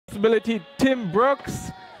Responsibility, Tim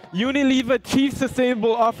Brooks, Unilever Chief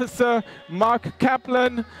Sustainable Officer, Mark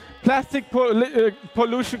Kaplan,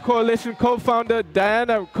 Pollution Coalition co-founder,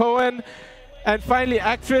 Dianna Cohen, and finally,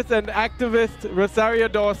 actress and activist, Rosario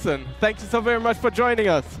Dawson. Thank you so very much for joining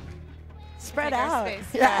us. Spread out.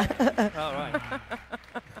 Yeah. All right.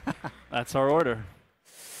 That's our order.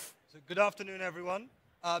 So good afternoon, everyone.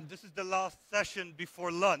 This is the last session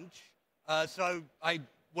before lunch. So I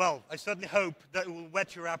certainly hope that it will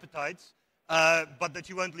whet your appetites, but that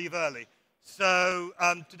you won't leave early. So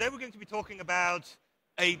today we're going to be talking about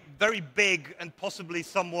a very big and possibly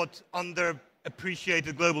somewhat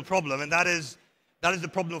underappreciated global problem, and that is the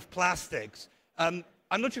problem of plastics. I'm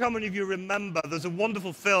not sure how many of you remember, there's a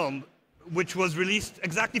wonderful film which was released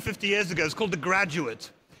exactly 50 years ago. It's called The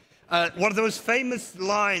Graduate. One of the most famous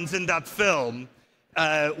lines in that film,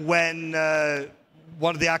 when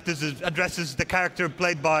one of the actors addresses the character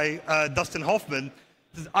played by Dustin Hoffman,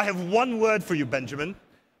 says, "I have one word for you, Benjamin."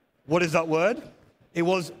 What is that word? It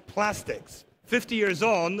was plastics. 50 years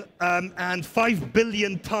on, and 5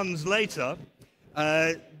 billion tons later,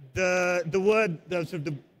 the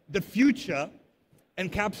future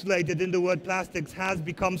encapsulated in the word plastics has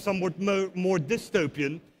become somewhat more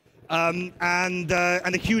dystopian and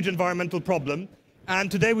a huge environmental problem. And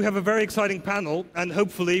today we have a very exciting panel, and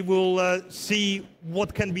hopefully we'll see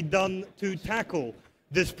what can be done to tackle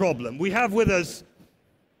this problem. We have with us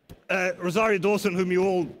Rosario Dawson, whom you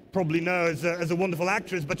all probably know as a wonderful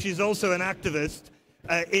actress, but she's also an activist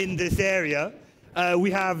in this area. We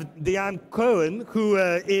have Dianna Cohen, who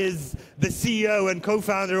is the CEO and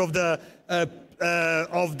co-founder of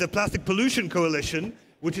the Plastic Pollution Coalition,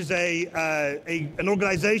 which is an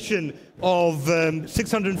organization of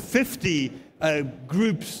 650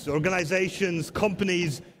 groups, organizations,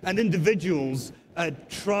 companies, and individuals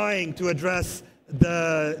trying to address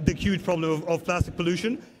the huge problem of plastic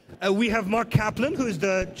pollution. We have Mark Kaplan, who is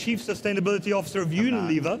the Chief Sustainability Officer of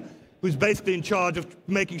Unilever, who's basically in charge of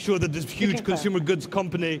making sure that this huge consumer goods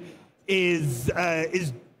company is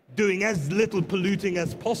doing as little polluting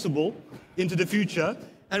as possible into the future.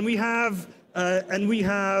 And we have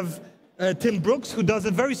Tim Brooks, who does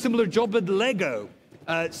a very similar job at Lego.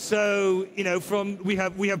 So you know, we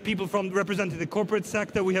have people from representing the corporate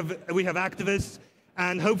sector. We have activists,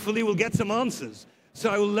 and hopefully we'll get some answers. So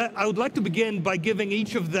I would like to begin by giving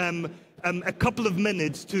each of them a couple of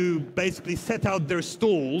minutes to basically set out their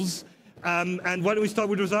stalls. And why don't we start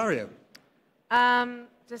with Rosario?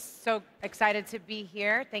 Just so excited to be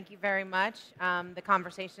here. Thank you very much. The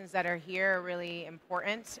conversations that are here are really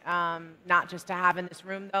important, not just to have in this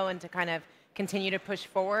room, though, and to kind of continue to push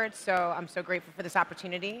forward. So I'm so grateful for this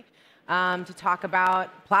opportunity to talk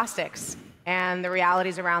about plastics and the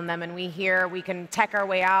realities around them. And we can tech our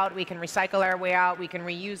way out, we can recycle our way out, we can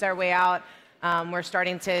reuse our way out. We're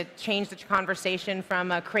starting to change the conversation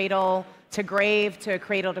from a cradle to grave to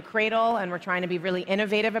cradle to cradle, and we're trying to be really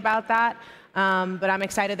innovative about that. But I'm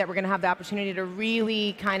excited that we're going to have the opportunity to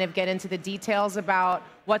really kind of get into the details about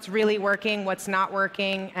what's really working, what's not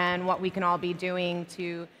working, and what we can all be doing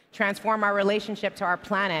to transform our relationship to our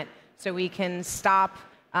planet so we can stop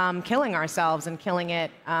killing ourselves and killing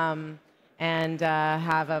it and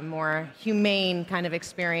have a more humane kind of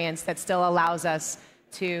experience that still allows us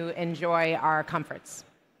to enjoy our comforts.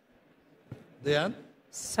 Dianna?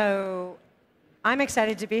 So I'm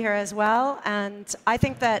excited to be here as well, and I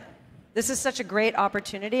think that this is such a great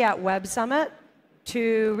opportunity at Web Summit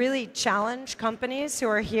to really challenge companies who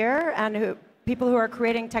are here and people who are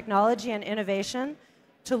creating technology and innovation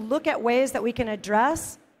to look at ways that we can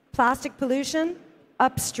address plastic pollution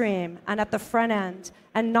upstream and at the front end,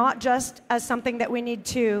 and not just as something that we need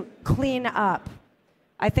to clean up.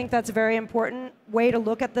 I think that's a very important way to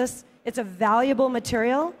look at this. It's a valuable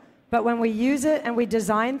material, but when we use it and we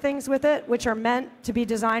design things with it, which are meant to be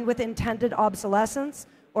designed with intended obsolescence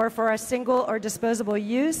or for a single or disposable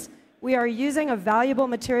use, we are using a valuable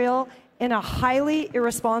material in a highly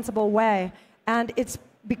irresponsible way. And it's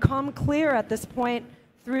become clear at this point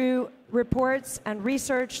through reports and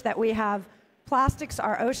research that we have plastics,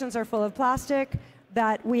 our oceans are full of plastic,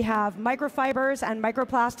 that we have microfibers and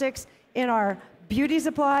microplastics in our beauty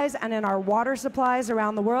supplies and in our water supplies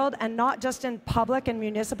around the world, and not just in public and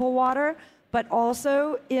municipal water, but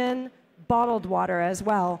also in bottled water as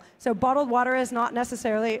well. So bottled water is not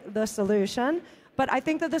necessarily the solution, but I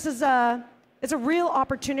think that this is it's a real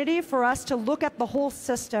opportunity for us to look at the whole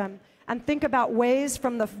system and think about ways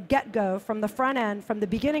from the get-go, from the front end, from the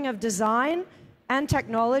beginning of design and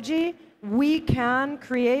technology, we can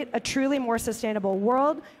create a truly more sustainable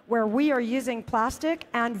world where we are using plastic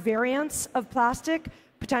and variants of plastic,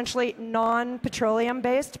 potentially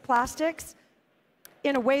non-petroleum-based plastics,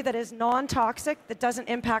 in a way that is non-toxic, that doesn't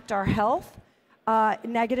impact our health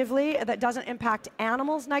negatively, that doesn't impact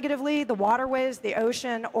animals negatively, the waterways, the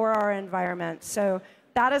ocean, or our environment. So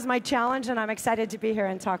that is my challenge, and I'm excited to be here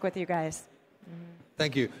and talk with you guys.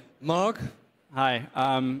 Thank you. Mark? Hi.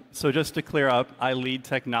 So just to clear up, I lead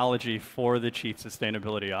technology for the Chief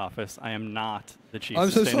Sustainability Office. I am not the Chief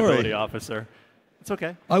Sustainability Officer. It's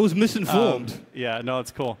okay. I was misinformed. Yeah, no,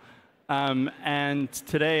 it's cool. And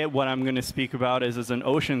today what I'm going to speak about is as an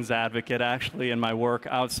oceans advocate, actually, in my work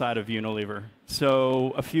outside of Unilever.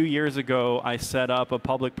 So a few years ago, I set up a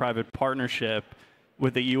public-private partnership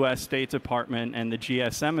with the U.S. State Department and the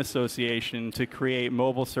GSM Association to create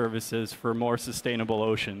mobile services for more sustainable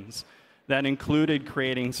oceans. That included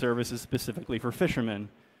creating services specifically for fishermen.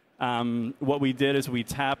 What we did is we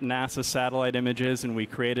tapped NASA satellite images and we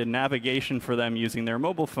created navigation for them using their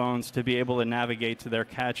mobile phones to be able to navigate to their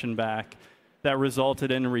catch and back. That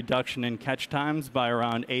resulted in a reduction in catch times by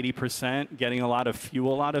around 80%, getting a lot of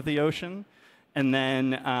fuel out of the ocean. And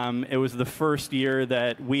then it was the first year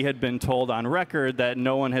that we had been told on record that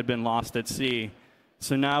no one had been lost at sea.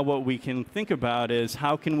 So now what we can think about is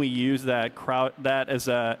how can we use that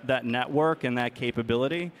network and that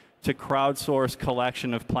capability to crowdsource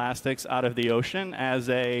collection of plastics out of the ocean as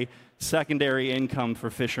a secondary income for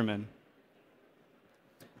fishermen.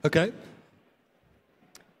 Okay.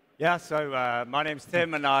 Yeah, so my name's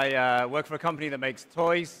Tim, and I work for a company that makes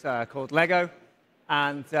toys called Lego.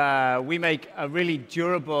 And we make a really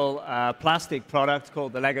durable plastic product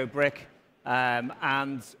called the Lego brick.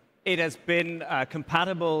 And it has been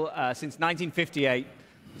compatible since 1958.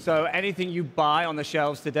 So anything you buy on the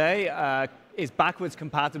shelves today is backwards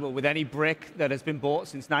compatible with any brick that has been bought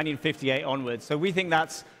since 1958 onwards. So we think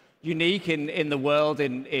that's unique in the world,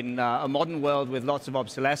 in a modern world with lots of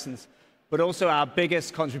obsolescence. But also our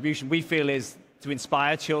biggest contribution, we feel, is to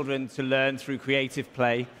inspire children to learn through creative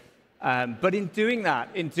play. But in doing that,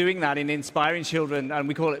 in inspiring children, and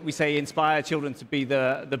we say inspire children to be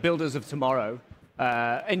the builders of tomorrow.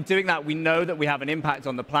 In doing that, we know that we have an impact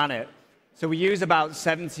on the planet. So we use about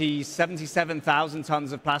 77,000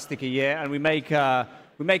 tons of plastic a year, and we make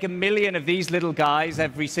 1 million of these little guys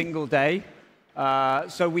every single day.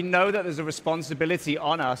 So we know that there's a responsibility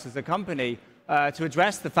on us as a company to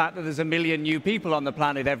address the fact that there's 1 million new people on the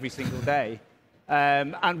planet every single day.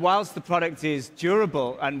 And whilst the product is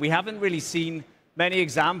durable, and we haven't really seen many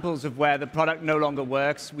examples of where the product no longer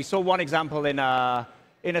works. We saw one example in a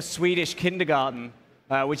Swedish kindergarten,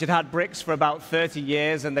 which had had bricks for about 30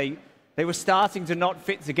 years, and they were starting to not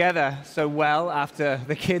fit together so well after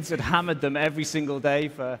the kids had hammered them every single day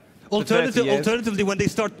for 30 years. Alternatively, when they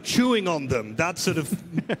start chewing on them, that sort of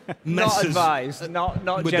messes. Not advised, not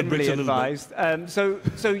generally advised.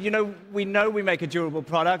 So you know we make a durable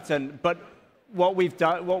product, but what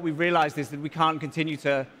we've realized is that we can't continue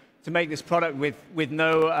to make this product with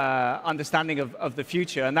no understanding of the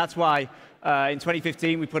future, and that's why in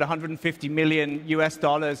 2015 we put $150 million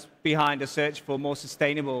behind a search for more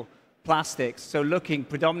sustainable plastics. So looking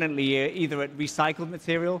predominantly either at recycled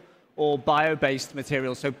material or bio-based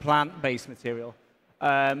material, so plant-based material.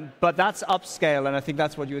 But that's upscale, and I think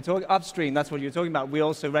that's what you were talking upstream. That's what you were talking about. We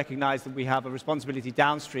also recognize that we have a responsibility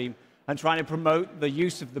downstream and trying to promote the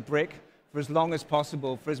use of the brick for as long as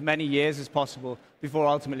possible, for as many years as possible, before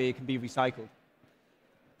ultimately it can be recycled.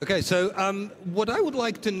 Okay, so what I would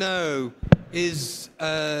like to know is,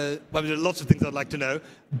 well, there are lots of things I'd like to know,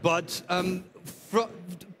 but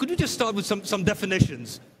could you just start with some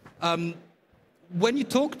definitions? When you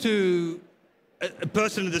talk to a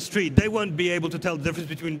person in the street, they won't be able to tell the difference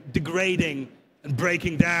between degrading and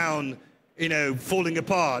breaking down, you know, falling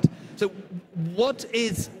apart. So what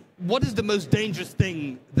is the most dangerous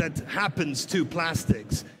thing that happens to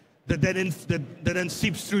plastics that then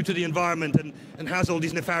seeps through to the environment and has all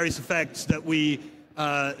these nefarious effects that we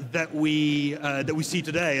see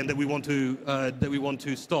today and that we want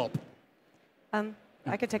to stop?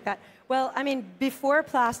 I could take that. Well, I mean, before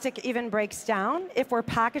plastic even breaks down, if we're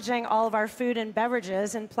packaging all of our food and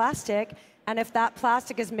beverages in plastic, and if that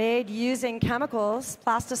plastic is made using chemicals,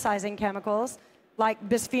 plasticizing chemicals, like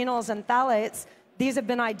bisphenols and phthalates, these have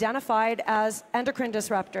been identified as endocrine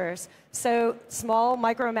disruptors. So small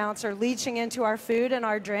micro amounts are leaching into our food and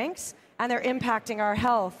our drinks, and they're impacting our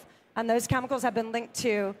health. And those chemicals have been linked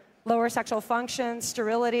to lower sexual function,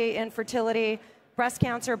 sterility, infertility, breast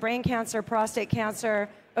cancer, brain cancer, prostate cancer,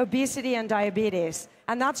 obesity, and diabetes.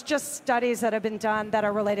 And that's just studies that have been done that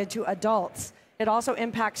are related to adults. It also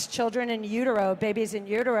impacts children in utero, babies in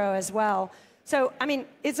utero as well. So, I mean,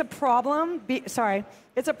 it's a problem. It's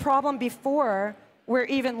a problem before we're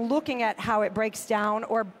even looking at how it breaks down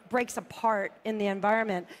or breaks apart in the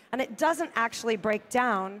environment. And it doesn't actually break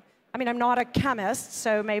down. I mean, I'm not a chemist,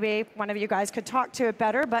 so maybe one of you guys could talk to it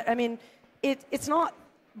better, but I mean, it's not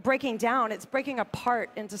breaking down, it's breaking apart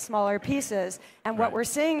into smaller pieces. And what we're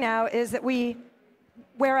seeing now is that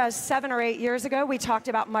whereas 7 or 8 years ago we talked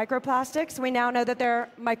about microplastics, we now know that there are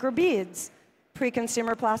microbeads,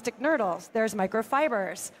 pre-consumer plastic nurdles, there's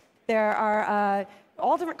microfibers, there are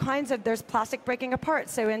all different kinds of, there's plastic breaking apart,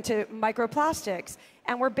 so into microplastics.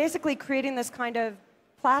 And we're basically creating this kind of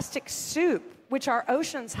plastic soup, which our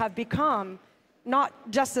oceans have become, not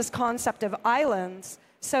just this concept of islands.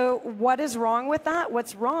 So what is wrong with that?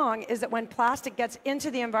 What's wrong is that when plastic gets into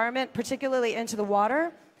the environment, particularly into the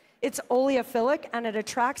water, it's oleophilic and it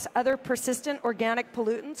attracts other persistent organic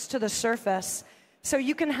pollutants to the surface. So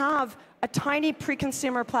you can have a tiny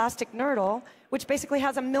pre-consumer plastic nurdle, which basically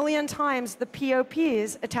has 1 million times the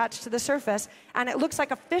POPs attached to the surface, and it looks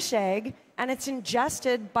like a fish egg, and it's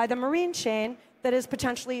ingested by the marine chain that is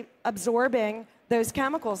potentially absorbing those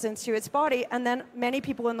chemicals into its body. And then many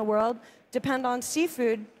people in the world depend on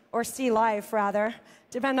seafood, or sea life rather,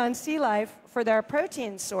 depend on sea life for their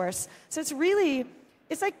protein source. So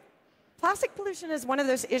it's like plastic pollution is one of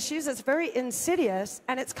those issues that's very insidious,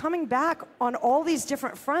 and it's coming back on all these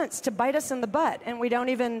different fronts to bite us in the butt, and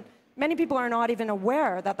many people are not even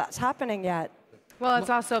aware that that's happening yet. Well, it's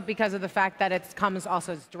also because of the fact that it's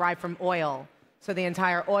derived from oil. So the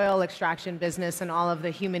entire oil extraction business and all of the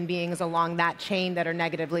human beings along that chain that are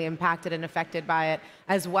negatively impacted and affected by it,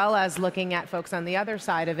 as well as looking at folks on the other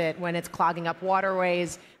side of it when it's clogging up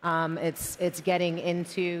waterways, it's getting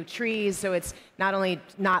into trees, so it's not only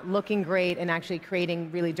not looking great and actually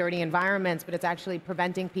creating really dirty environments, but it's actually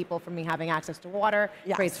preventing people from having access to water,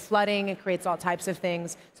 creates flooding, it creates all types of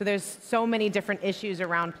things. So there's so many different issues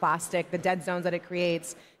around plastic, the dead zones that it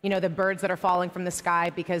creates, the birds that are falling from the sky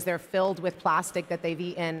because they're filled with plastic that they've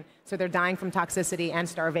eaten, so they're dying from toxicity and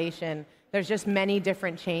starvation. There's just many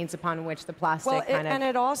different chains upon which the plastic and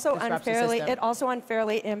it also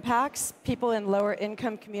unfairly impacts people in lower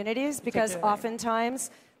income communities, because oftentimes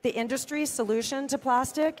the industry solution to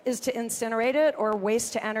plastic is to incinerate it or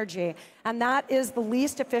waste to energy. And that is the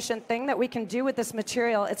least efficient thing that we can do with this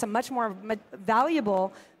material. It's a much more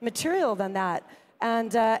valuable material than that.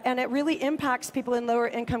 And it really impacts people in lower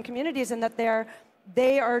income communities in that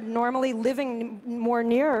they are normally living more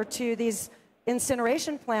near to these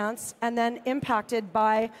incineration plants and then impacted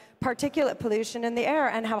by particulate pollution in the air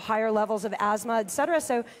and have higher levels of asthma, et cetera.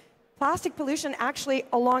 So plastic pollution actually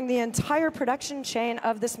along the entire production chain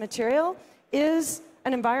of this material is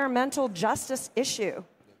an environmental justice issue.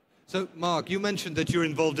 So Mark, you mentioned that you're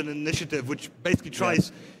involved in an initiative which basically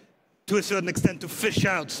tries to a certain extent to fish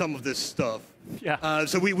out some of this stuff. Yeah.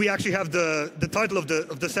 So we actually have the title of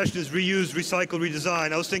the session is Reuse, Recycle,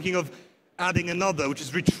 Redesign. I was thinking of adding another, which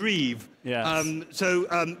is Retrieve. Yes.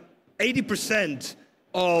 80%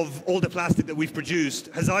 of all the plastic that we've produced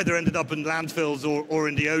has either ended up in landfills or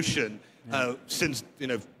in the ocean since the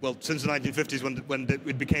 1950s when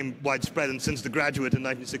it became widespread, and since The Graduate in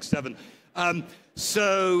 1967.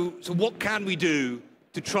 So what can we do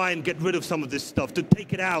to try and get rid of some of this stuff, to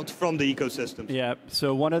take it out from the ecosystem? Yeah,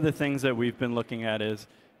 so one of the things that we've been looking at is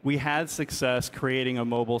we had success creating a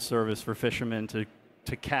mobile service for fishermen to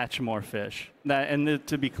catch more fish.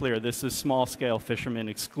 To be clear, this is small-scale fishermen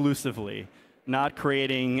exclusively, not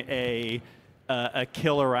creating a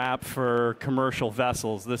killer app for commercial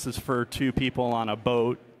vessels. This is for 2 people on a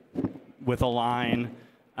boat with a line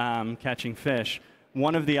catching fish.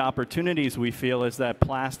 One of the opportunities we feel is that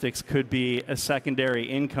plastics could be a secondary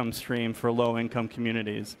income stream for low-income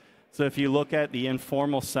communities. So if you look at the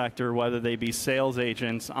informal sector, whether they be sales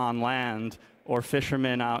agents on land or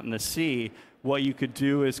fishermen out in the sea, what you could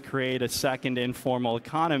do is create a second informal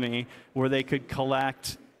economy where they could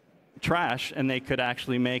collect trash and they could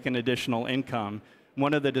actually make an additional income.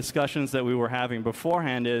 One of the discussions that we were having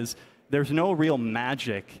beforehand is there's no real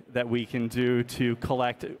magic that we can do to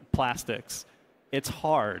collect plastics. It's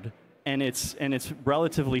hard, and it's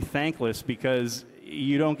relatively thankless because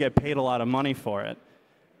you don't get paid a lot of money for it.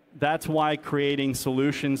 That's why creating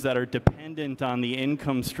solutions that are dependent on the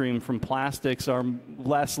income stream from plastics are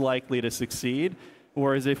less likely to succeed.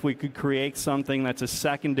 Whereas if we could create something that's a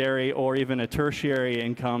secondary or even a tertiary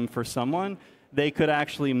income for someone, they could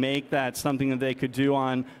actually make that something that they could do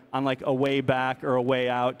on like a way back or a way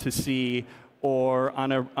out to sea, or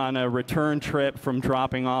on a return trip from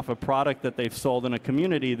dropping off a product that they've sold in a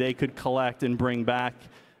community, they could collect and bring back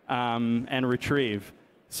and retrieve.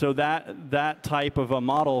 So that type of a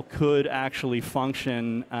model could actually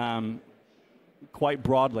function quite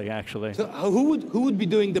broadly, actually. So who would be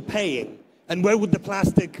doing the paying? And where would the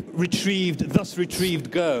plastic thus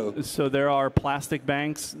retrieved go? So there are plastic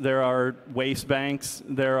banks, there are waste banks,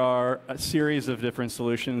 there are a series of different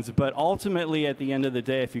solutions. But ultimately, at the end of the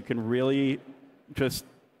day, if you can really just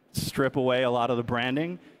strip away a lot of the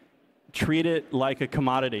branding, treat it like a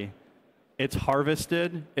commodity. It's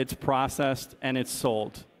harvested, it's processed, and it's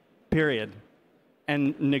sold, period.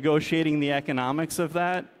 And negotiating the economics of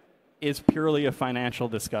that is purely a financial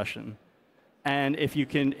discussion. And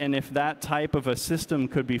if that type of a system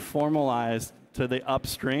could be formalized to the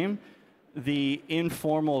upstream, the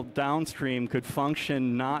informal downstream could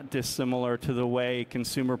function not dissimilar to the way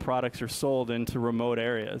consumer products are sold into remote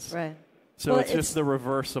areas. Right. So it's just the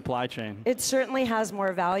reverse supply chain. It certainly has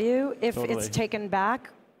more value if Totally. it's taken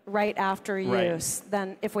back right after use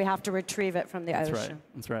than if we have to retrieve it from the ocean. Right.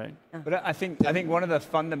 That's right. Yeah. But I think one of the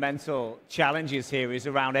fundamental challenges here is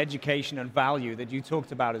around education and value that you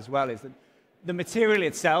talked about as well, is that the material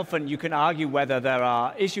itself, and you can argue whether there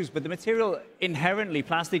are issues, but the material inherently,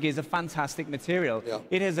 plastic is a fantastic material. Yeah.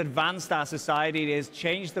 It has advanced our society. It has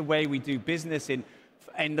changed the way we do business in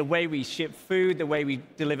the way we ship food, the way we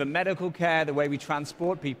deliver medical care, the way we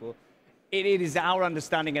transport people. It is our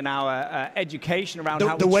understanding and our education around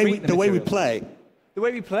how we treat the way we play. The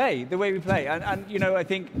way we play. And you know, I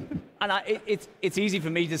think, it's easy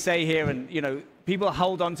for me to say here, and you know, people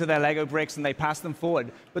hold on to their Lego bricks and they pass them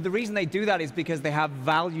forward. But the reason they do that is because they have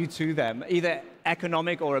value to them, either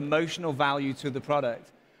economic or emotional value to the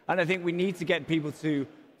product. And I think we need to get people to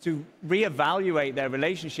reevaluate their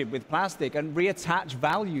relationship with plastic and reattach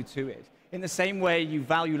value to it. In the same way you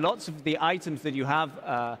value lots of the items that you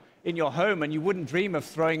have in your home, and you wouldn't dream of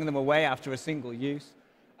throwing them away after a single use.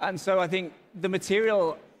 And so I think the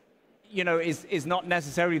material, you know, is not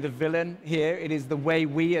necessarily the villain here. It is the way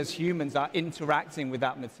we as humans are interacting with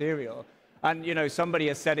that material. And, you know, somebody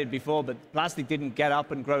has said it before, but plastic didn't get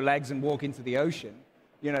up and grow legs and walk into the ocean.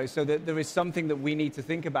 You know, so that there is something that we need to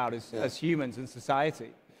think about as humans and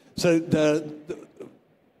society. So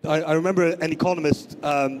I remember an economist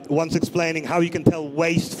once explaining how you can tell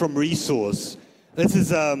waste from resource.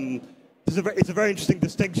 It's a very interesting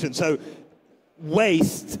distinction. So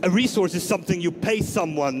a resource is something you pay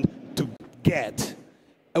someone to get.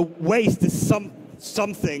 A waste is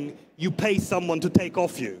something you pay someone to take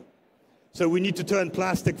off you. So we need to turn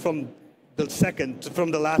plastic from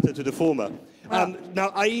the latter to the former.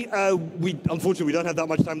 Now, we unfortunately we don't have that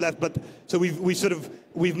much time left, but so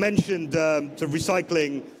we've mentioned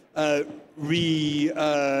recycling,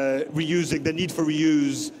 reusing, the need for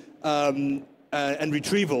reuse and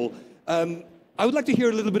retrieval. I would like to hear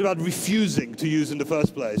a little bit about refusing to use in the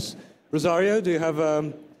first place. Rosario, do you have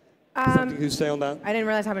something to say on that? I didn't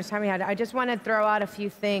realize how much time we had. I just want to throw out a few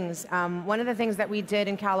things. One of the things that we did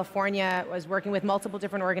in California was working with multiple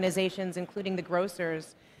different organizations, including the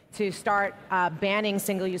grocers, to start banning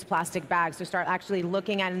single-use plastic bags, to start actually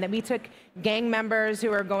looking at it. And then we took gang members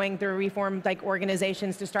who are going through reformed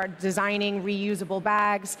organizations to start designing reusable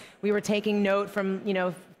bags. We were taking note from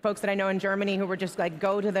folks that I know in Germany who were just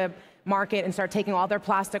go to the market and start taking all their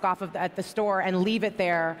plastic off at the store and leave it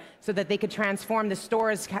there so that they could transform. The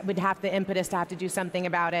stores would have the impetus to have to do something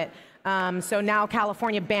about it. So now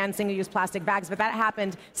California banned single-use plastic bags, but that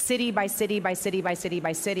happened city by city by city by city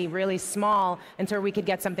by city, really small, until we could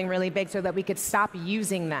get something really big so that we could stop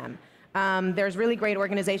using them. There's really great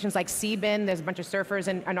organizations like Seabin. There's a bunch of surfers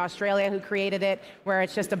in Australia who created it, where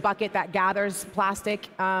it's just a bucket that gathers plastic.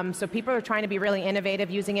 So people are trying to be really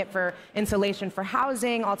innovative, using it for insulation for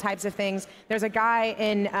housing, all types of things. There's a guy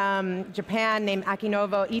in Japan named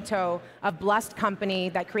Akinovo Ito of Blust Company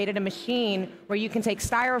that created a machine where you can take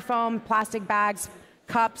styrofoam, plastic bags,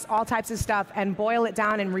 cups, all types of stuff, and boil it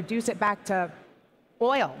down and reduce it back to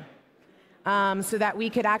oil. So that we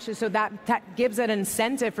could actually, that gives an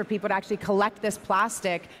incentive for people to actually collect this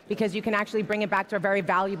plastic, because you can actually bring it back to a very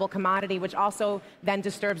valuable commodity, which also then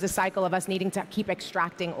disturbs the cycle of us needing to keep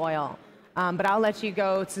extracting oil. But I'll let you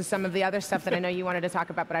go to some of the other stuff that I know you wanted to talk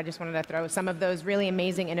about, but I just wanted to throw some of those really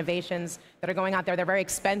amazing innovations that are going out there. They're very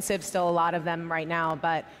expensive still, a lot of them right now,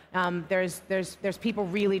 but there's people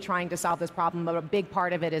really trying to solve this problem, but a big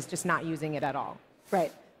part of it is just not using it at all.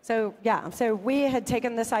 Right. So we had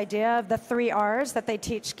taken this idea of the 3 R's that they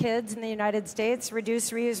teach kids in the United States: reduce,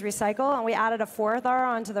 reuse, recycle, and we added a 4th R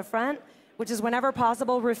onto the front, which is whenever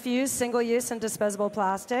possible, refuse single-use and disposable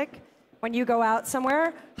plastic. When you go out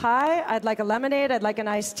somewhere, hi, I'd like a lemonade, I'd like an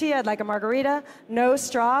iced tea, I'd like a margarita, no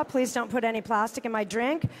straw, please don't put any plastic in my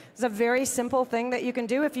drink. It's a very simple thing that you can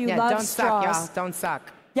do if you love straws. Don't suck, y'all. Don't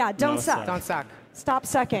suck. Yeah, don't suck. Don't suck. Stop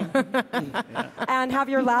sucking. And have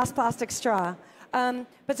your last plastic straw.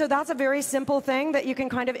 But so that's a very simple thing that you can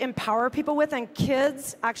kind of empower people with, and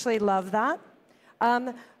kids actually love that.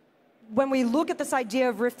 When we look at this idea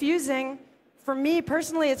of refusing, for me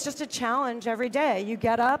personally, it's just a challenge every day. You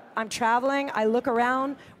get up, I'm traveling, I look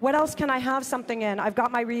around, what else can I have something in? I've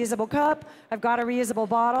got my reusable cup, I've got a reusable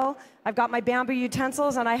bottle, I've got my bamboo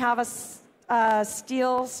utensils, and I have a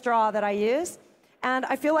steel straw that I use. And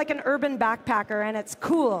I feel like an urban backpacker, and it's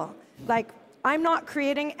cool. Like, I'm not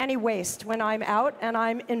creating any waste when I'm out, and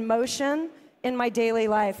I'm in motion in my daily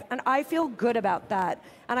life. And I feel good about that.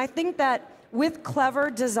 And I think that with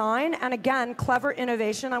clever design, and again, clever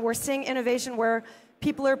innovation, and we're seeing innovation where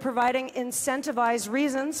people are providing incentivized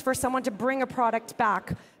reasons for someone to bring a product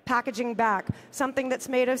back, packaging back, something that's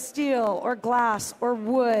made of steel or glass or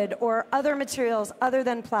wood or other materials other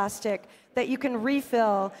than plastic that you can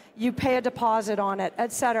refill, you pay a deposit on it,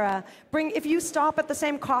 etc. If you stop at the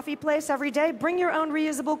same coffee place every day, bring your own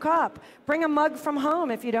reusable cup. Bring a mug from home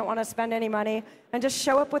if you don't want to spend any money, and just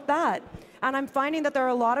show up with that. And I'm finding that there are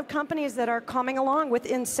a lot of companies that are coming along with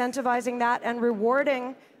incentivizing that and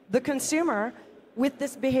rewarding the consumer with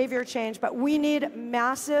this behavior change. But we need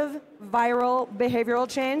massive viral behavioral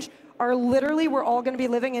change, or literally we're all going to be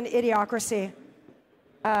living in idiocracy.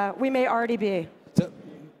 We may already be. So,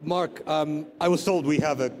 Mark, I was told we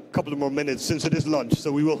have a couple of more minutes since it is lunch,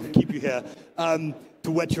 so we will keep you here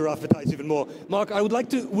to whet your appetites even more. Mark, I would like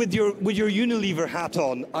to, with your Unilever hat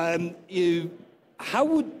on, how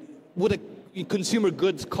would a consumer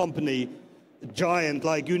goods company, a giant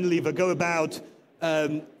like Unilever, go about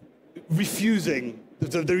refusing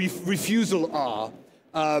the refusal R?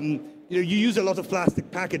 You use a lot of plastic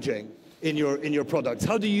packaging in your products.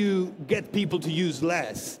 How do you get people to use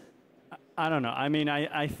less? I don't know. I mean,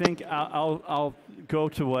 I think I'll go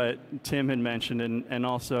to what Tim had mentioned, and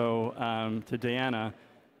also to Dianna.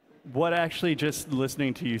 What actually just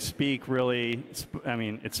listening to you speak really,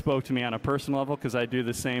 it spoke to me on a personal level because I do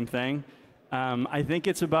the same thing. I think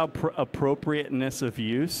it's about appropriateness of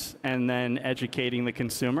use and then educating the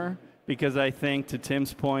consumer, because I think, to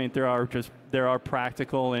Tim's point, there are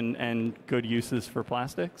practical and good uses for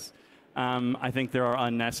plastics. I think there are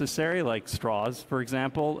unnecessary, like straws, for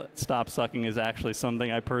example. Stop Sucking is actually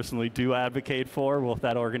something I personally do advocate for with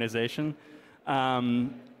that organization.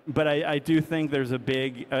 But I do think there's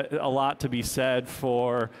a lot to be said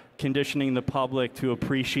for conditioning the public to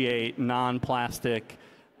appreciate non-plastic,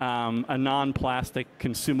 a non-plastic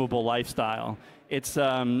consumable lifestyle. It's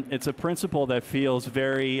a principle that feels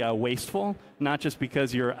very wasteful, not just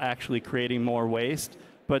because you're actually creating more waste,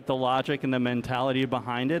 but the logic and the mentality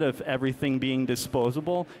behind it of everything being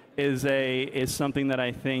disposable is something that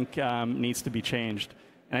I think needs to be changed.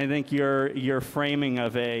 And I think your framing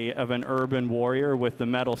of an urban warrior with the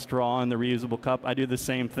metal straw and the reusable cup, I do the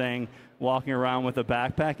same thing, walking around with a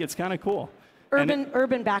backpack. It's kind of cool. Urban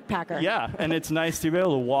backpacker. Yeah, and it's nice to be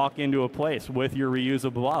able to walk into a place with your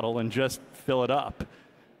reusable bottle and just fill it up.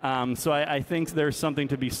 So I think there's something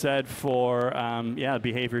to be said for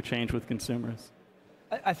behavior change with consumers.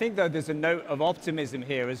 I think, though, there's a note of optimism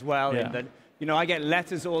here as well. Yeah. In that, I get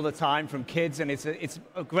letters all the time from kids, and it's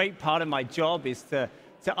a great part of my job is to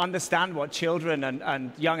understand what children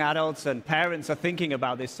and young adults and parents are thinking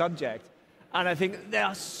about this subject. And I think they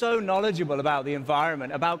are so knowledgeable about the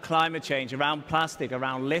environment, about climate change, around plastic,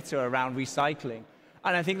 around litter, around recycling.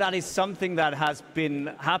 And I think that is something that has been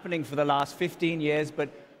happening for the last 15 years, but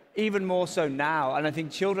even more so now. And I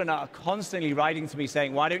think children are constantly writing to me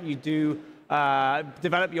saying, why don't you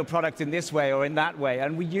develop your product in this way or in that way?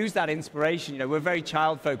 And we use that inspiration. We're a very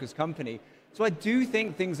child-focused company. So I do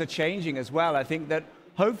think things are changing as well. I think that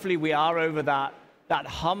hopefully we are over that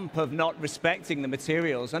hump of not respecting the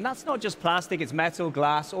materials. And that's not just plastic, it's metal,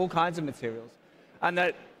 glass, all kinds of materials. And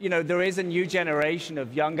that, there is a new generation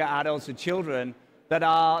of younger adults and children that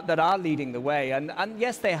are leading the way. And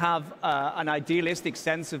yes, they have an idealistic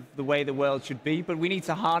sense of the way the world should be, but we need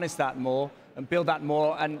to harness that more and build that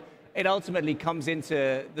more. And it ultimately comes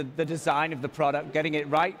into the design of the product, getting it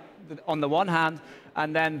right on the one hand,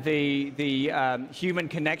 and then the human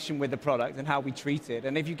connection with the product and how we treat it.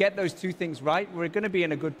 And if you get those two things right, we're going to be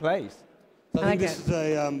in a good place. So I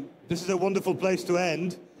think this is a wonderful place to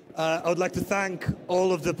end. I would like to thank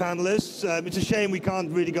all of the panelists. It's a shame we can't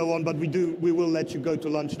really go on, but we will let you go to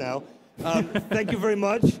lunch now. Thank you very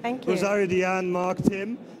much. Thank you. Rosario, Dianna, Mark,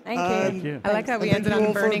 Tim. Thank you. I like how we ended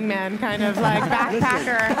on Burning Man, kind of like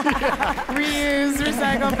backpacker, reuse,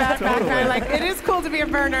 recycle, backpacker. Totally. Like, it is cool to be a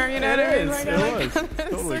burner, you know what I mean? It was.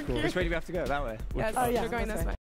 Totally cool. Which way do we have to go? That way? Yes, Oh, yeah, we're going that's this right. way.